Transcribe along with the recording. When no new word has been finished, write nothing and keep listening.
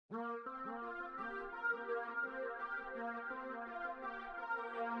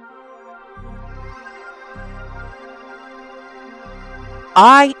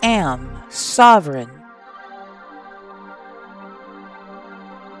I am sovereign.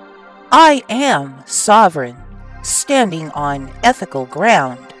 I am sovereign, standing on ethical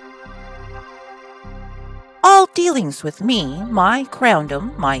ground. All dealings with me, my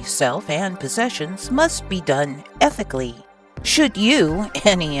crowndom, myself, and possessions must be done ethically. Should you,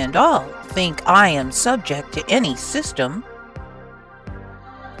 any and all, think I am subject to any system,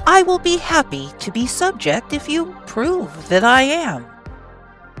 I will be happy to be subject if you prove that I am.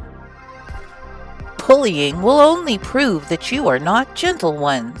 Bullying will only prove that you are not gentle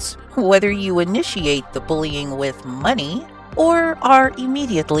ones, whether you initiate the bullying with money or are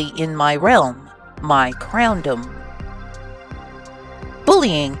immediately in my realm, my crowndom.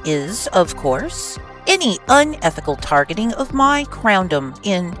 Bullying is, of course, any unethical targeting of my crowndom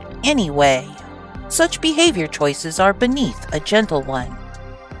in any way. Such behavior choices are beneath a gentle one.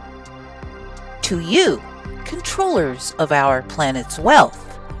 To you, controllers of our planet's wealth,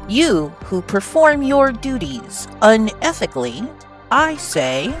 you who perform your duties unethically, I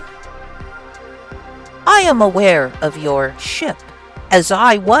say, I am aware of your ship, as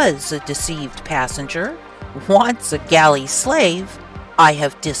I was a deceived passenger, once a galley slave. I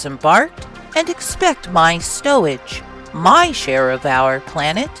have disembarked and expect my stowage, my share of our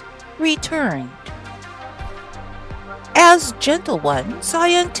planet, returned. As gentle ones,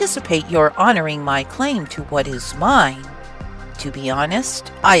 I anticipate your honoring my claim to what is mine. To be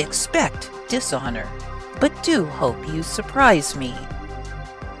honest, I expect dishonor, but do hope you surprise me.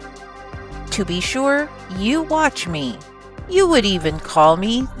 To be sure, you watch me. You would even call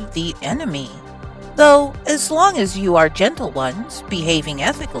me the enemy. Though, as long as you are gentle ones, behaving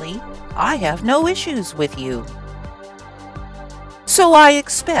ethically, I have no issues with you. So I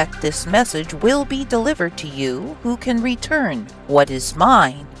expect this message will be delivered to you who can return what is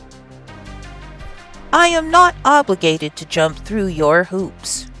mine. I am not obligated to jump through your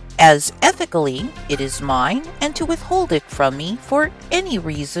hoops, as ethically it is mine, and to withhold it from me for any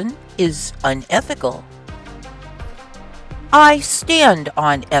reason is unethical. I stand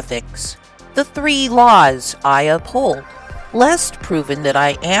on ethics, the 3 laws I uphold. Lest proven that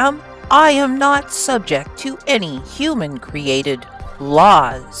I am not subject to any human-created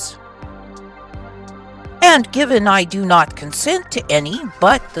laws. And given I do not consent to any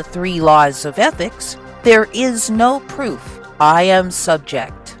but the 3 laws of ethics, there is no proof I am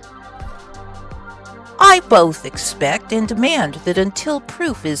subject. I both expect and demand that until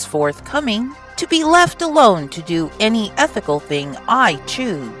proof is forthcoming, to be left alone to do any ethical thing I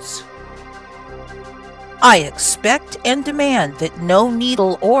choose. I expect and demand that no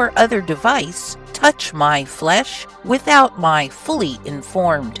needle or other device touch my flesh without my fully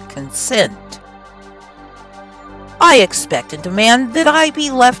informed consent. I expect and demand that I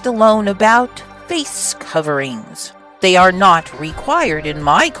be left alone about face coverings. They are not required in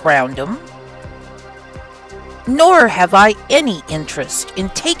my crowndom. Nor have I any interest in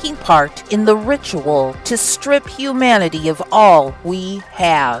taking part in the ritual to strip humanity of all we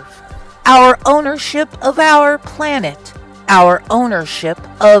have. Our ownership of our planet, our ownership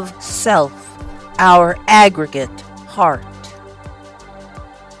of self, our aggregate heart.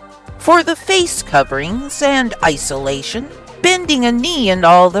 For the face coverings and isolation, bending a knee and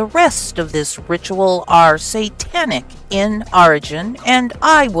all the rest of this ritual are satanic in origin, and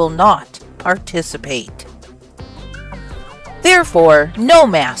I will not participate. Therefore, no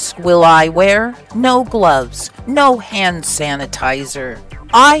mask will I wear, no gloves, no hand sanitizer.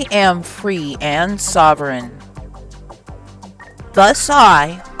 I am free and sovereign. Thus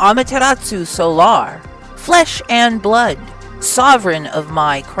I, Amaterasu Solar, flesh and blood, sovereign of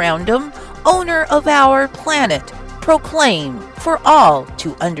my crowndom, owner of our planet, proclaim for all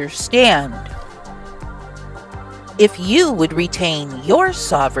to understand. If you would retain your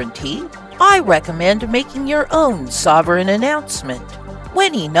sovereignty, I recommend making your own sovereign announcement.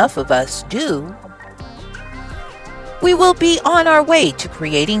 When enough of us do, we will be on our way to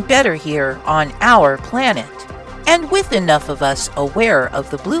creating better here on our planet. And with enough of us aware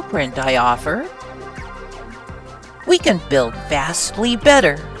of the blueprint I offer, we can build vastly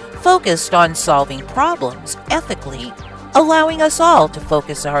better, focused on solving problems ethically, allowing us all to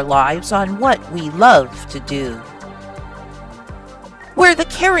focus our lives on what we love to do. Where the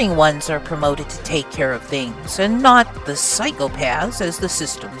caring ones are promoted to take care of things, and not the psychopaths as the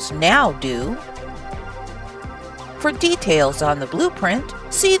systems now do. For details on the blueprint,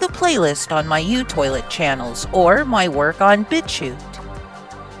 see the playlist on my uToilet channels or my work on BitChute.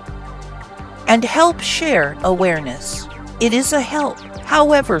 And help share awareness. It is a help,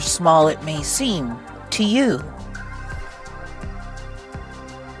 however small it may seem, to you.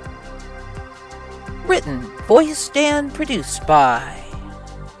 Written, voiced, and produced by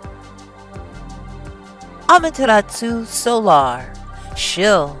Amaterasu Solar,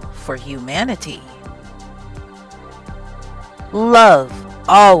 shill for humanity. Love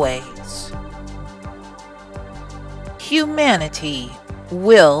always. Humanity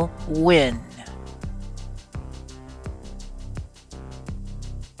will win.